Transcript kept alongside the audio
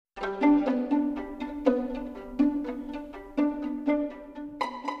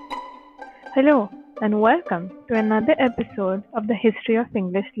Hello and welcome to another episode of the History of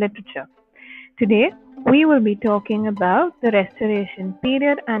English Literature. Today we will be talking about the Restoration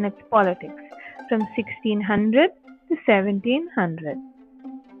period and its politics from 1600 to 1700.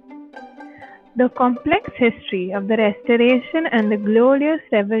 The complex history of the Restoration and the Glorious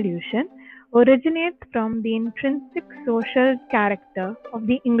Revolution originates from the intrinsic social character of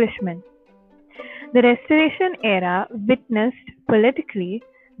the Englishmen. The Restoration era witnessed politically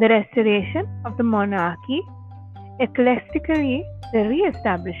the restoration of the monarchy, ecclesiastically the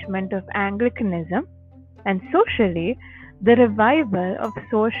re-establishment of Anglicanism, and socially the revival of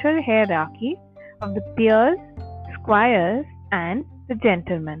social hierarchy of the peers, squires, and the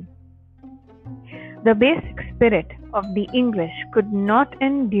gentlemen. The basic spirit of the English could not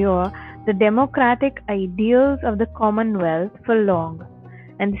endure the democratic ideals of the Commonwealth for long,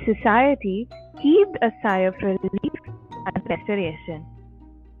 and the society heaved a sigh of relief at the Restoration.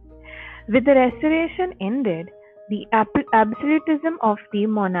 With the Restoration ended, the absolutism of the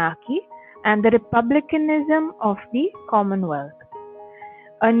monarchy and the republicanism of the Commonwealth.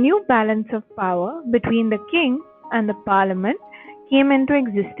 A new balance of power between the king and the parliament came into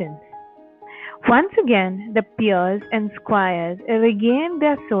existence. Once again, the peers and squires regained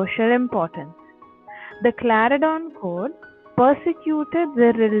their social importance. The Clarendon Code persecuted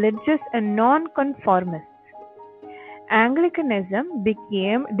the religious and non-conformists. Anglicanism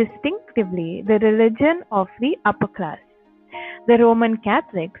became distinctively the religion of the upper class. The Roman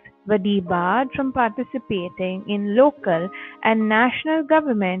Catholics were debarred from participating in local and national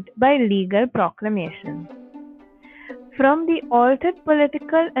government by legal proclamation. From the altered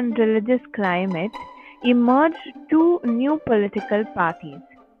political and religious climate emerged two new political parties,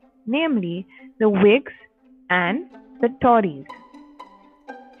 namely the Whigs and the Tories.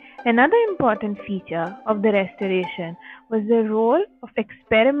 Another important feature of the Restoration was the role of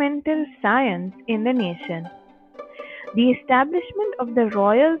experimental science in the nation. The establishment of the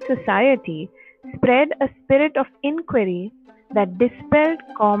Royal Society spread a spirit of inquiry that dispelled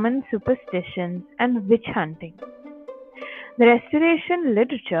common superstitions and witch hunting. The Restoration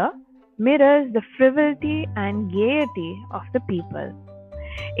literature mirrors the frivolity and gaiety of the people.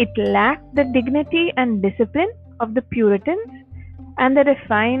 It lacked the dignity and discipline of the Puritans and the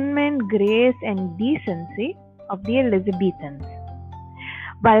refinement, grace, and decency of the Elizabethans.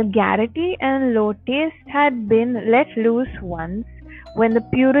 Vulgarity and low taste had been let loose once when the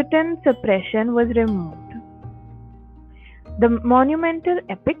Puritan suppression was removed. The monumental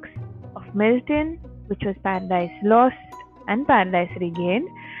epics of Milton, which was Paradise Lost and Paradise Regained,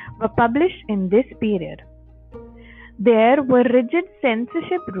 were published in this period. There were rigid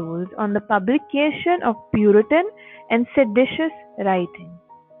censorship rules on the publication of Puritan and seditious writing.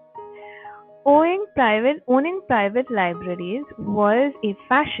 Owning private libraries was a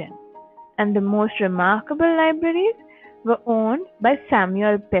fashion, and the most remarkable libraries were owned by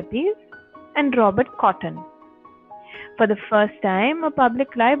Samuel Pepys and Robert Cotton. For the first time, a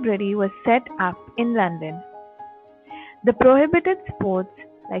public library was set up in London. The prohibited sports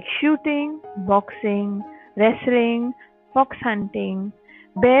like shooting, boxing, wrestling, fox hunting,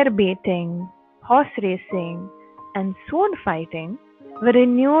 bear baiting, horse racing, and sword fighting were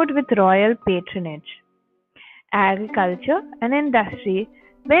renewed with royal patronage. Agriculture and industry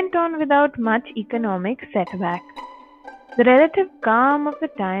went on without much economic setback. The relative calm of the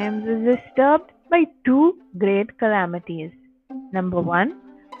times was disturbed by two great calamities. Number one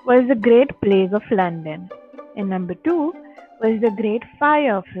was the Great Plague of London, and number two was the Great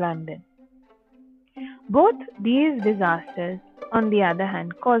Fire of London. Both these disasters, on the other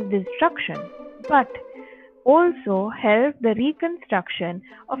hand, caused destruction, but also helped the reconstruction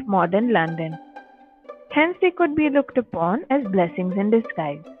of modern London. Hence, they could be looked upon as blessings in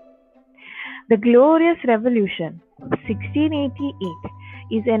disguise. The Glorious Revolution of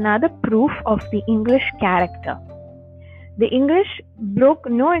 1688 is another proof of the English character. The English broke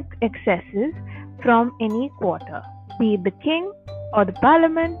no excesses from any quarter, be it the king or the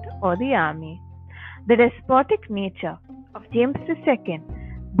parliament or the army. The despotic nature of James II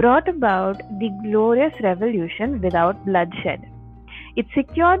brought about the Glorious Revolution without bloodshed. It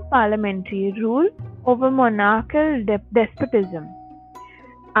secured parliamentary rule over monarchical despotism.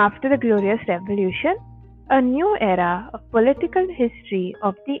 After the Glorious Revolution, a new era of political history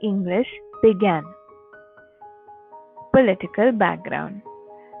of the English began. Political background.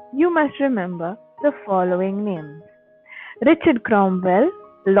 You must remember the following names: Richard Cromwell,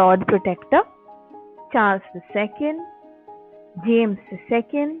 Lord Protector; Charles II, James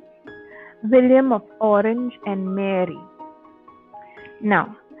II, William of Orange and Mary.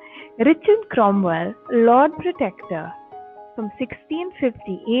 Now, Richard Cromwell, Lord Protector, from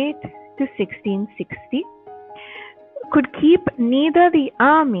 1658 to to 1660, could keep neither the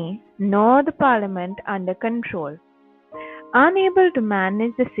army nor the parliament under control. Unable to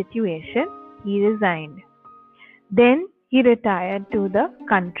manage the situation, he resigned. Then he retired to the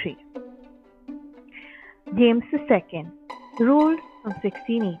country. James II ruled from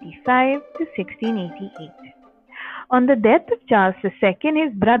 1685 to 1688. On the death of Charles II,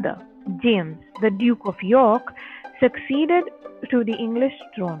 his brother, James, the Duke of York, succeeded to the English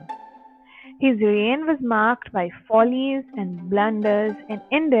throne. His reign was marked by follies and blunders and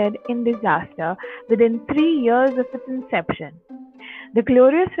ended in disaster within 3 years of its inception. The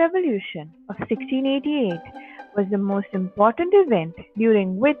Glorious Revolution of 1688 was the most important event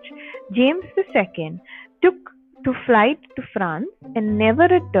during which James II took to flight to France and never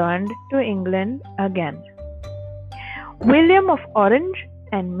returned to England again. William of Orange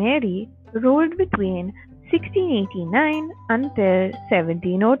and Mary ruled between 1689 until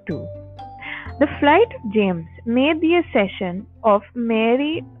 1702. The flight of James made the accession of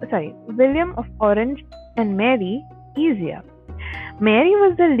William of Orange and Mary easier. Mary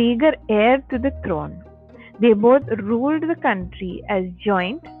was the legal heir to the throne. They both ruled the country as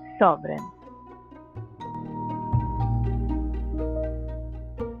joint sovereigns.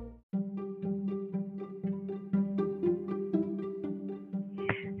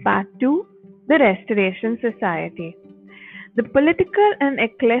 Part 2. The Restoration Society. The political and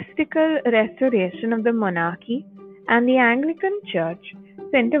ecclesiastical restoration of the monarchy and the Anglican Church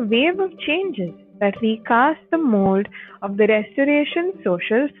sent a wave of changes that recast the mold of the Restoration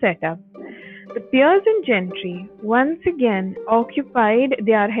social setup. The peers and gentry once again occupied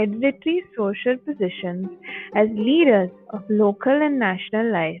their hereditary social positions as leaders of local and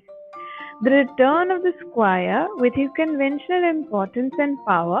national life. The return of the squire, with his conventional importance and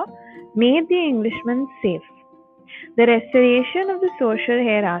power, made the Englishman safe. The restoration of the social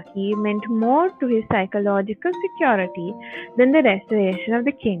hierarchy meant more to his psychological security than the restoration of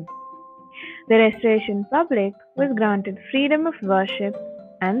the king. The Restoration public was granted freedom of worship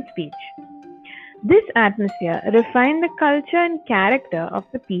and speech. This atmosphere refined the culture and character of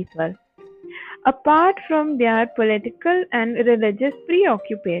the people. Apart from their political and religious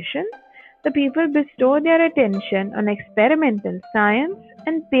preoccupations, the people bestowed their attention on experimental science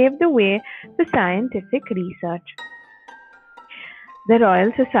and paved the way for scientific research. The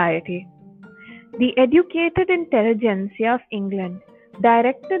Royal Society. The educated intelligentsia of England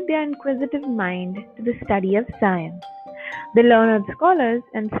directed their inquisitive mind to the study of science. The learned scholars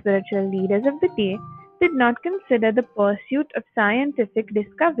and spiritual leaders of the day did not consider the pursuit of scientific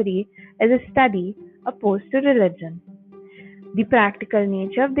discovery as a study opposed to religion. The practical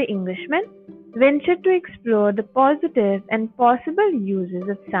nature of the Englishman ventured to explore the positive and possible uses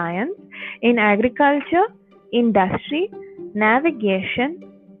of science in agriculture, industry, navigation,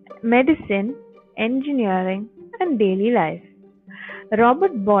 medicine, engineering, and daily life.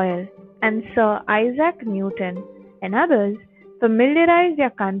 Robert Boyle and Sir Isaac Newton and others familiarized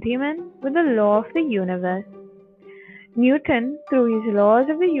their countrymen with the law of the universe. Newton, through his laws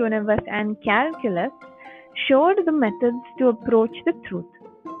of the universe and calculus, showed the methods to approach the truth.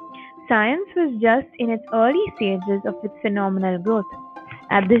 Science was just in its early stages of its phenomenal growth.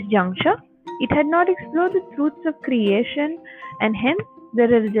 At this juncture, it had not explored the truths of creation, and hence the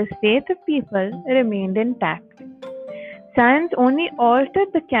religious faith of people remained intact. Science only altered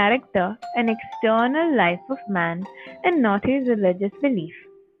the character and external life of man and not his religious belief.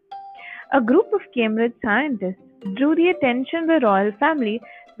 A group of Cambridge scientists drew the attention of the royal family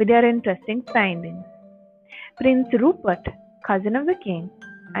with their interesting findings. Prince Rupert, cousin of the king,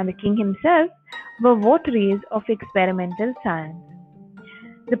 and the king himself were votaries of experimental science.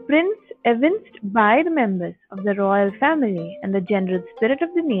 The prince, evinced by the members of the royal family and the general spirit of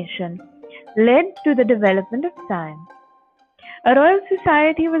the nation, led to the development of science. A royal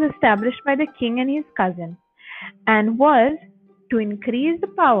society was established by the king and his cousin, and was to increase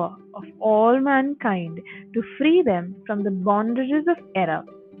the power of all mankind, to free them from the bondages of error.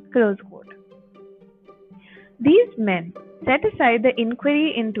 Close quote. These men set aside the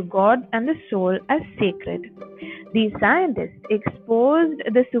inquiry into God and the soul as sacred. These scientists exposed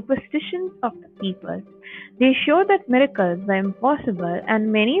the superstitions of the people. They showed that miracles were impossible,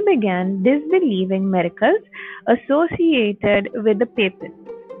 and many began disbelieving miracles associated with the papists.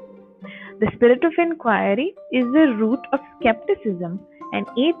 The spirit of inquiry is the root of skepticism and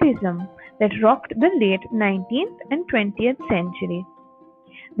atheism that rocked the late 19th and 20th century.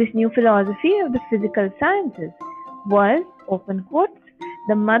 This new philosophy of the physical sciences was, open quotes,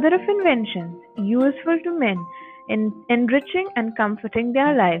 the mother of inventions useful to men in enriching and comforting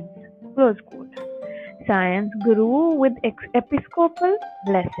their lives. Close quote. Science grew with episcopal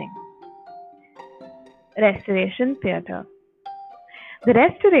blessing. Restoration Theatre. The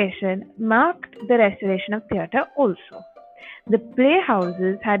Restoration marked the restoration of theatre also. The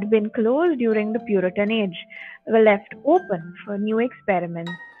playhouses had been closed during the Puritan age, were left open for new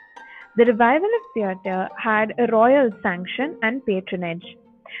experiments. The revival of theatre had a royal sanction and patronage.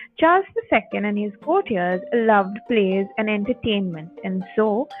 Charles II and his courtiers loved plays and entertainment, and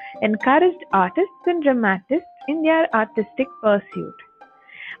so encouraged artists and dramatists in their artistic pursuit.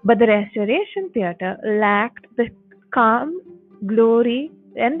 But the Restoration Theatre lacked the calm, glory,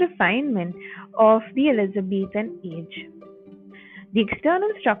 and refinement of the Elizabethan age. The external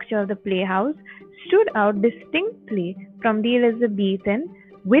structure of the playhouse stood out distinctly from the Elizabethan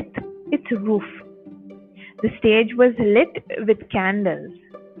with its roof. The stage was lit with candles.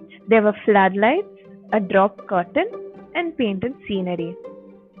 There were floodlights, a drop curtain, and painted scenery.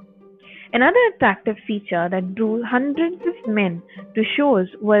 Another attractive feature that drew hundreds of men to shows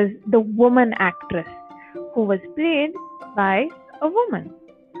was the woman actress, who was played by a woman.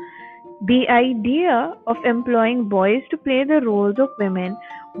 The idea of employing boys to play the roles of women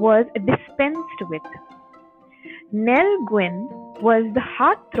was dispensed with. Nell Gwynn was the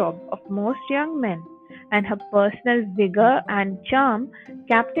heartthrob of most young men, and her personal vigor and charm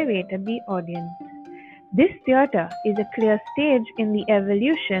captivated the audience. This theatre is a clear stage in the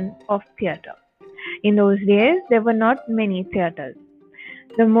evolution of theatre. In those days, there were not many theatres.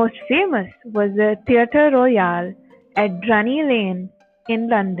 The most famous was the Theatre Royal at Drury Lane in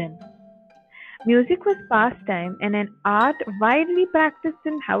London. Music was pastime and an art widely practiced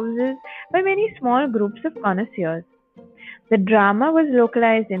in houses by many small groups of connoisseurs. The drama was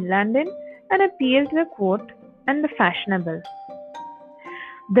localized in London and appealed to the court and the fashionable.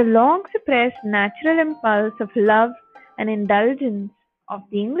 The long suppressed natural impulse of love and indulgence of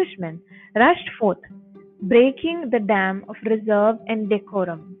the Englishmen rushed forth, breaking the dam of reserve and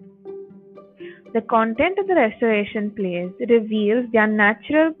decorum. The content of the Restoration plays reveals their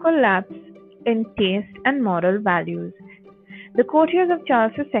natural collapse in taste and moral values. The courtiers of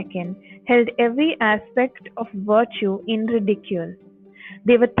Charles II held every aspect of virtue in ridicule.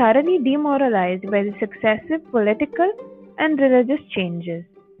 They were thoroughly demoralized by the successive political and religious changes.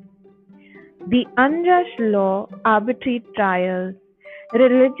 The unjust law, arbitrary trials,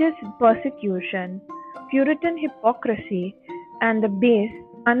 religious persecution, Puritan hypocrisy, and the base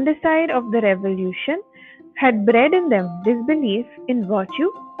underside of the Revolution had bred in them disbelief in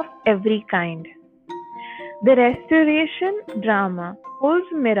virtue of every kind. The Restoration drama holds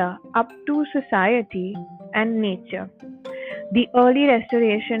mirror up to society and nature. The early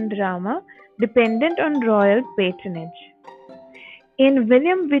Restoration drama depended on royal patronage. In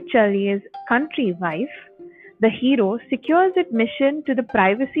William Wycherley's Country Wife, the hero secures admission to the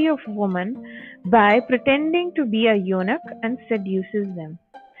privacy of women by pretending to be a eunuch and seduces them.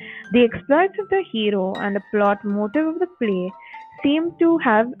 The exploits of the hero and the plot motive of the play seem to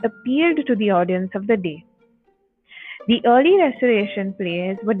have appealed to the audience of the day. The early Restoration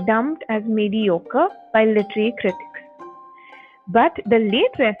plays were dumped as mediocre by literary critics. But the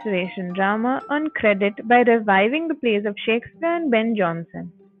late Restoration drama earned credit by reviving the plays of Shakespeare and Ben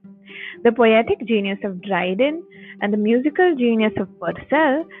Jonson. The poetic genius of Dryden and the musical genius of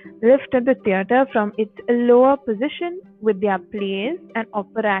Purcell lifted the theatre from its lower position with their plays and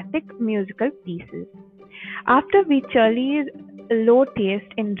operatic musical pieces. After Wycherley's low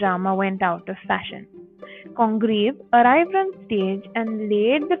taste in drama went out of fashion, Congreve arrived on stage and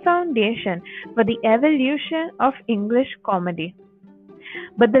laid the foundation for the evolution of English comedy.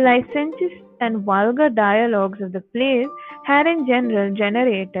 But the licentious and vulgar dialogues of the plays had in general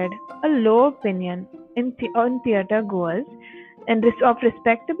generated a low opinion on theatre goers and of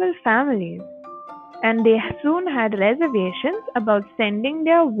respectable families, and they soon had reservations about sending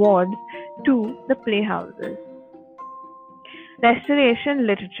their wards to the playhouses. Restoration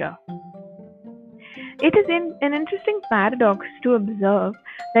literature. It is an interesting paradox to observe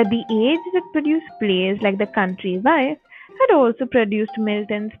that the age that produced plays like The Country Wife had also produced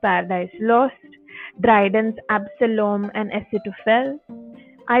Milton's Paradise Lost, Dryden's Absalom and Ahithophel,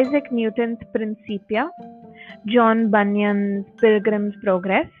 Isaac Newton's Principia, John Bunyan's Pilgrim's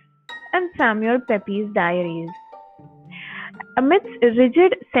Progress, and Samuel Pepys' Diaries. Amidst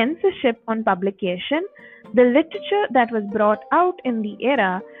rigid censorship on publication, the literature that was brought out in the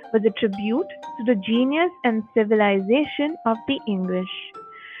era was a tribute to the genius and civilization of the English.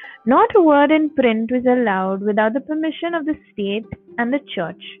 Not a word in print was allowed without the permission of the state and the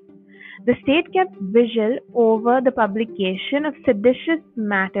church. The state kept vigil over the publication of seditious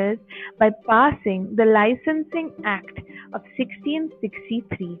matters by passing the Licensing Act of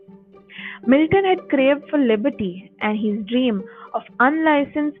 1663. Milton had craved for liberty, and his dream of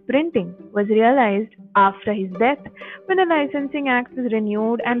unlicensed printing was realized after his death, when the Licensing Act was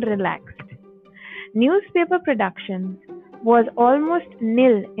renewed and relaxed. Newspaper production was almost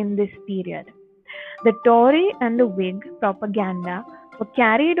nil in this period. The Tory and the Whig propaganda were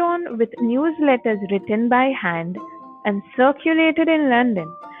carried on with newsletters written by hand and circulated in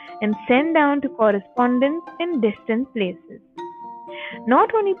London and sent down to correspondents in distant places.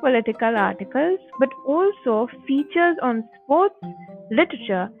 Not only political articles, but also features on sports,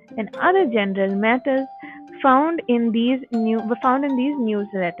 literature, and other general matters were found in these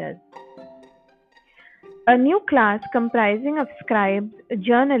newsletters. A new class comprising of scribes,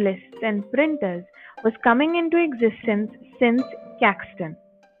 journalists, and printers was coming into existence since Caxton.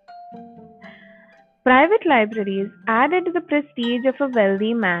 Private libraries added to the prestige of a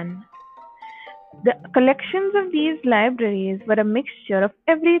wealthy man. The collections of these libraries were a mixture of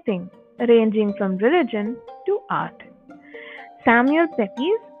everything, ranging from religion to art. Samuel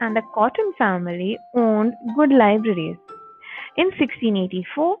Pepys and the Cotton family owned good libraries. In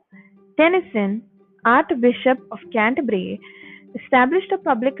 1684, Tennyson, Archbishop of Canterbury, established a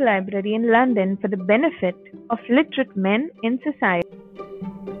public library in London for the benefit of literate men in society.